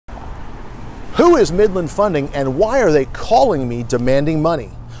Who is Midland Funding and why are they calling me demanding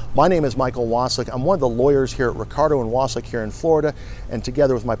money? My name is Michael Wasylik. I'm one of the lawyers here at Ricardo and Wasylik here in Florida, and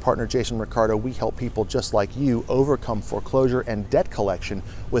together with my partner Jason Ricardo, we help people just like you overcome foreclosure and debt collection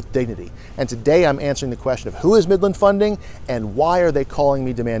with dignity. And today I'm answering the question of who is Midland Funding and why are they calling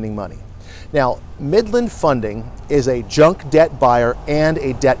me demanding money? Now, Midland Funding is a junk debt buyer and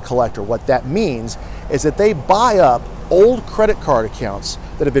a debt collector. What that means is that they buy up old credit card accounts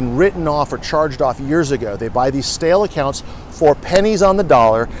that have been written off or charged off years ago. They buy these stale accounts for pennies on the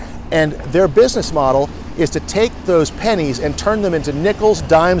dollar, and their business model is to take those pennies and turn them into nickels,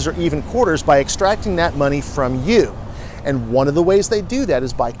 dimes, or even quarters by extracting that money from you. And one of the ways they do that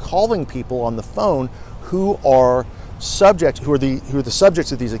is by calling people on the phone who are the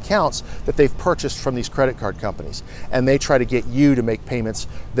subjects of these accounts that they've purchased from these credit card companies, and they try to get you to make payments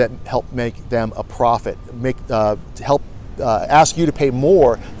that help make them a profit, ask you to pay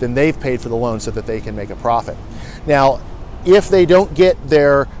more than they've paid for the loan so that they can make a profit. Now, if they don't get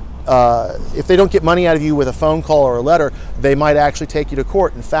money out of you with a phone call or a letter, they might actually take you to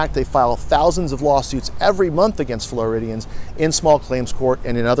court. In fact, they file thousands of lawsuits every month against Floridians in small claims court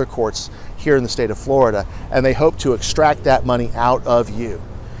and in other courts here in the state of Florida, and they hope to extract that money out of you.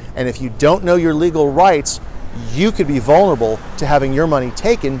 And if you don't know your legal rights, you could be vulnerable to having your money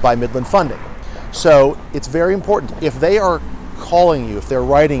taken by Midland Funding. So it's very important. If they are calling you, if they're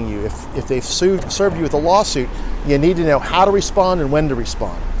writing you, if they've served you with a lawsuit, you need to know how to respond and when to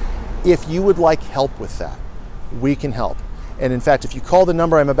respond. If you would like help with that, we can help. And in fact, if you call the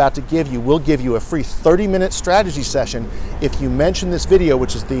number I'm about to give you, we'll give you a free 30-minute strategy session if you mention this video,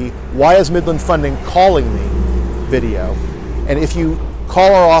 which is the Why is Midland Funding Calling Me video. And if you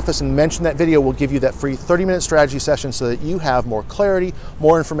call our office and mention that video, we'll give you that free 30-minute strategy session so that you have more clarity,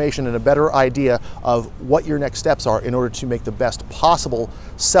 more information, and a better idea of what your next steps are in order to make the best possible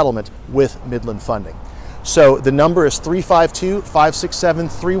settlement with Midland Funding. So the number is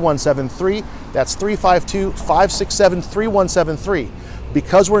 352-567-3173. That's 352-567-3173.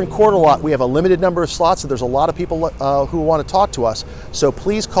 Because we're in court a lot, we have a limited number of slots, so there's a lot of people who want to talk to us. So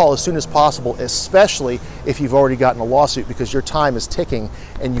please call as soon as possible, especially if you've already gotten a lawsuit, because your time is ticking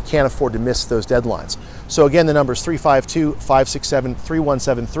and you can't afford to miss those deadlines. So again, the number is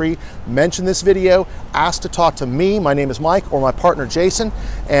 352-567-3173. Mention this video, ask to talk to me, my name is Mike, or my partner Jason,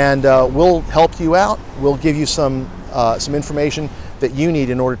 and we'll help you out. We'll give you some information that you need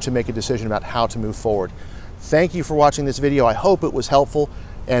in order to make a decision about how to move forward. Thank you for watching this video. I hope it was helpful,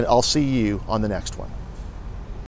 and I'll see you on the next one.